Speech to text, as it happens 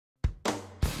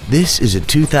This is a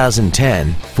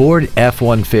 2010 Ford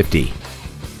F-150.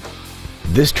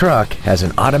 This truck has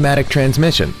an automatic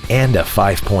transmission and a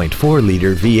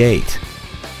 5.4-liter V8.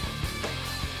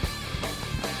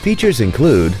 Features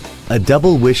include a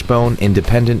double wishbone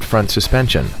independent front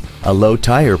suspension, a low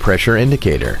tire pressure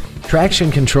indicator, traction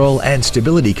control and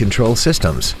stability control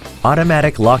systems,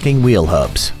 automatic locking wheel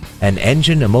hubs, an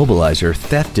engine immobilizer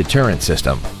theft deterrent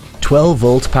system,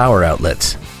 12-volt power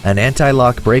outlets, an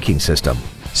anti-lock braking system,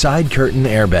 side curtain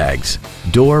airbags,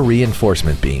 door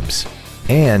reinforcement beams,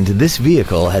 and this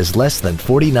vehicle has less than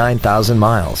 49,000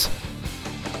 miles.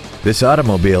 This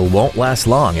automobile won't last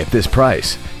long at this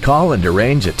price. Call and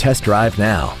arrange a test drive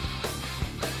now.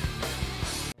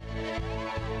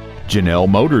 Jannell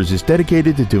Motors is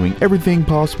dedicated to doing everything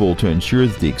possible to ensure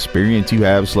that the experience you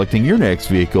have selecting your next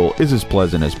vehicle is as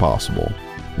pleasant as possible.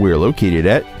 We're located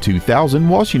at 2000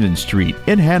 Washington Street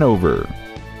in Hanover.